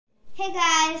Hey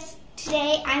guys,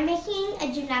 today I'm making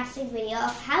a gymnastics video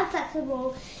of how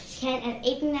flexible can an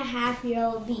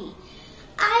 8.5-year-old be.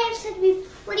 I am said to be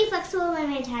pretty flexible in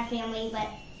my entire family, but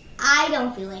I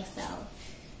don't feel like so.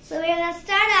 So we're going to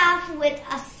start off with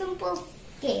a simple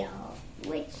scale,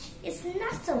 which is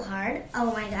not so hard.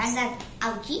 Oh my god, that's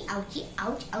ouchie, ouchie,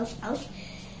 ouch, ouch, ouch.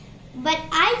 But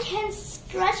I can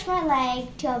stretch my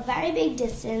leg to a very big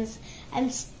distance. I'm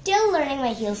still learning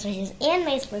my heel stretches and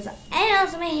my splits and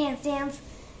also my handstands.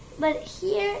 But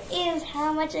here is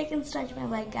how much I can stretch my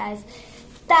leg, guys.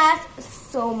 That's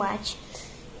so much.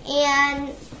 And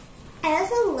I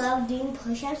also love doing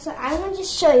push-ups, so I'm going to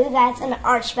just show you guys an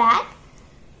arch back.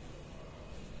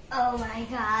 Oh my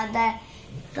god, that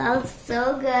felt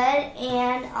so good.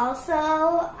 And also,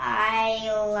 I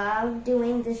love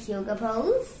doing this yoga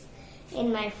pose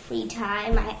in my free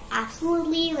time. I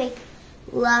absolutely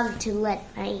love to let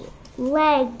my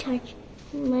leg touch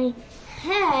my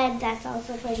head. That's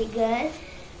also pretty good.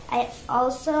 I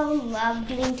also love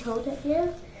doing toe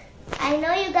touches. I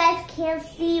know you guys can't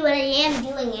see what I am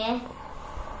doing it.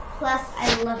 Plus,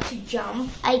 I love to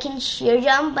jump. I can sheer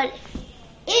jump, but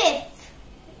if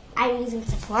I'm using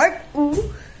support,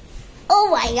 ooh, oh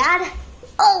my god,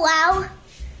 oh wow,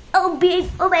 oh big,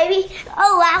 oh baby,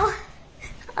 oh wow.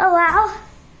 Oh wow.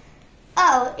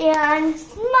 Oh, and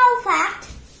small fact.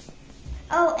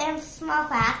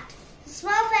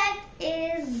 Small fact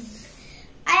is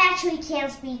I actually can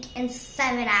speak in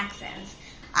 7 accents.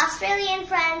 Australian,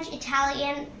 French,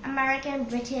 Italian, American,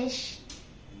 British,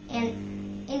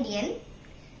 and Indian.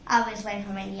 Obviously I'm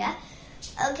from India.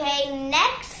 Okay,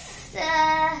 next,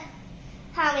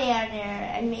 how many are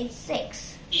there? I made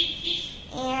 6.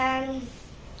 And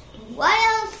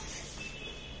what else?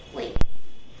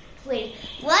 Wait,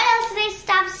 what else did I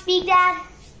stop speak, Dad?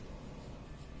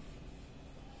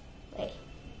 Wait.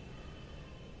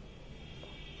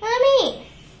 What do I mean?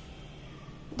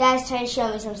 Dad's trying to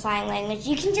show me some sign language.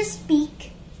 You can just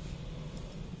speak.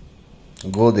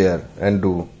 Go there and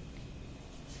do.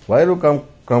 Why do you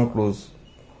come close?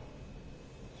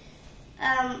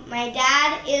 My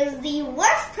dad is the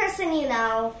worst person you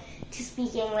know to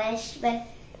speak English. But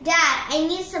Dad, I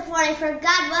need support. I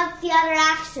forgot what's the other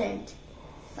accent.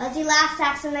 What's the last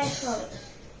accent I told you?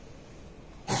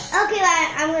 Okay,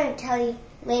 I'm going to tell you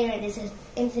later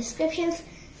in the descriptions.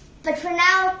 But for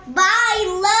now, bye.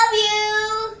 Love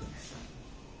you.